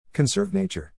Conserve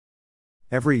nature.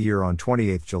 Every year on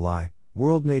 28th July,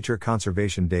 World Nature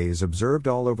Conservation Day is observed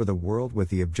all over the world with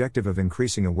the objective of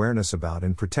increasing awareness about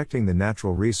and protecting the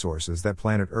natural resources that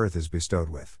planet Earth is bestowed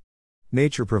with.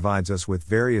 Nature provides us with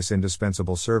various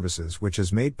indispensable services which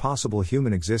has made possible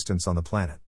human existence on the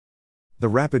planet. The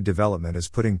rapid development is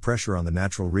putting pressure on the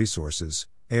natural resources,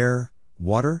 air,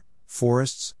 water,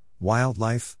 forests,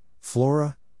 wildlife,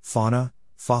 flora, fauna,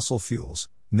 fossil fuels,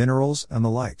 minerals, and the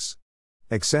likes.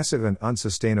 Excessive and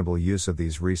unsustainable use of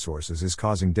these resources is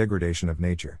causing degradation of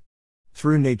nature.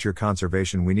 Through nature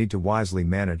conservation, we need to wisely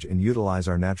manage and utilize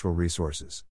our natural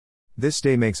resources. This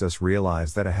day makes us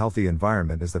realize that a healthy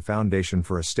environment is the foundation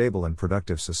for a stable and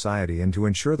productive society and to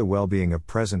ensure the well-being of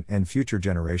present and future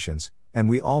generations, and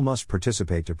we all must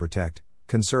participate to protect,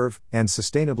 conserve, and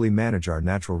sustainably manage our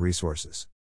natural resources.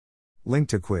 Link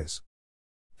to quiz.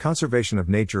 Conservation of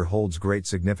nature holds great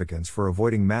significance for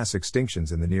avoiding mass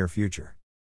extinctions in the near future.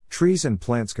 Trees and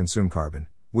plants consume carbon,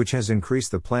 which has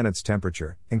increased the planet's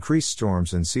temperature, increased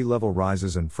storms and sea level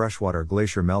rises and freshwater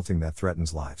glacier melting that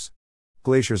threatens lives.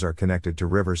 Glaciers are connected to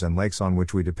rivers and lakes on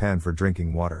which we depend for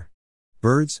drinking water.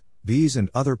 Birds, bees and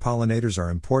other pollinators are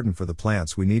important for the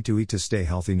plants we need to eat to stay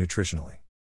healthy nutritionally.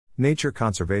 Nature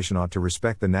conservation ought to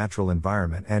respect the natural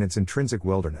environment and its intrinsic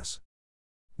wilderness.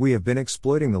 We have been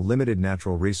exploiting the limited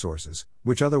natural resources,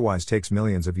 which otherwise takes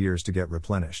millions of years to get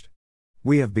replenished.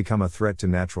 We have become a threat to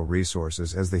natural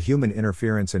resources as the human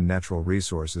interference in natural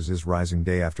resources is rising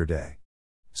day after day.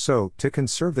 So, to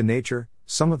conserve the nature,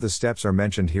 some of the steps are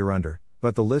mentioned hereunder,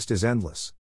 but the list is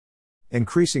endless.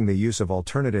 Increasing the use of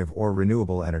alternative or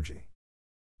renewable energy.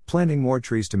 Planting more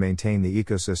trees to maintain the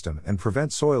ecosystem and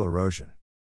prevent soil erosion.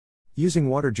 Using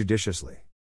water judiciously.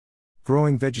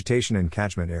 Growing vegetation in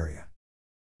catchment area.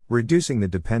 Reducing the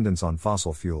dependence on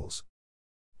fossil fuels.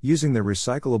 Using the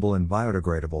recyclable and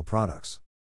biodegradable products.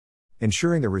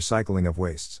 Ensuring the recycling of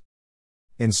wastes.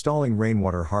 Installing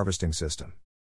rainwater harvesting system.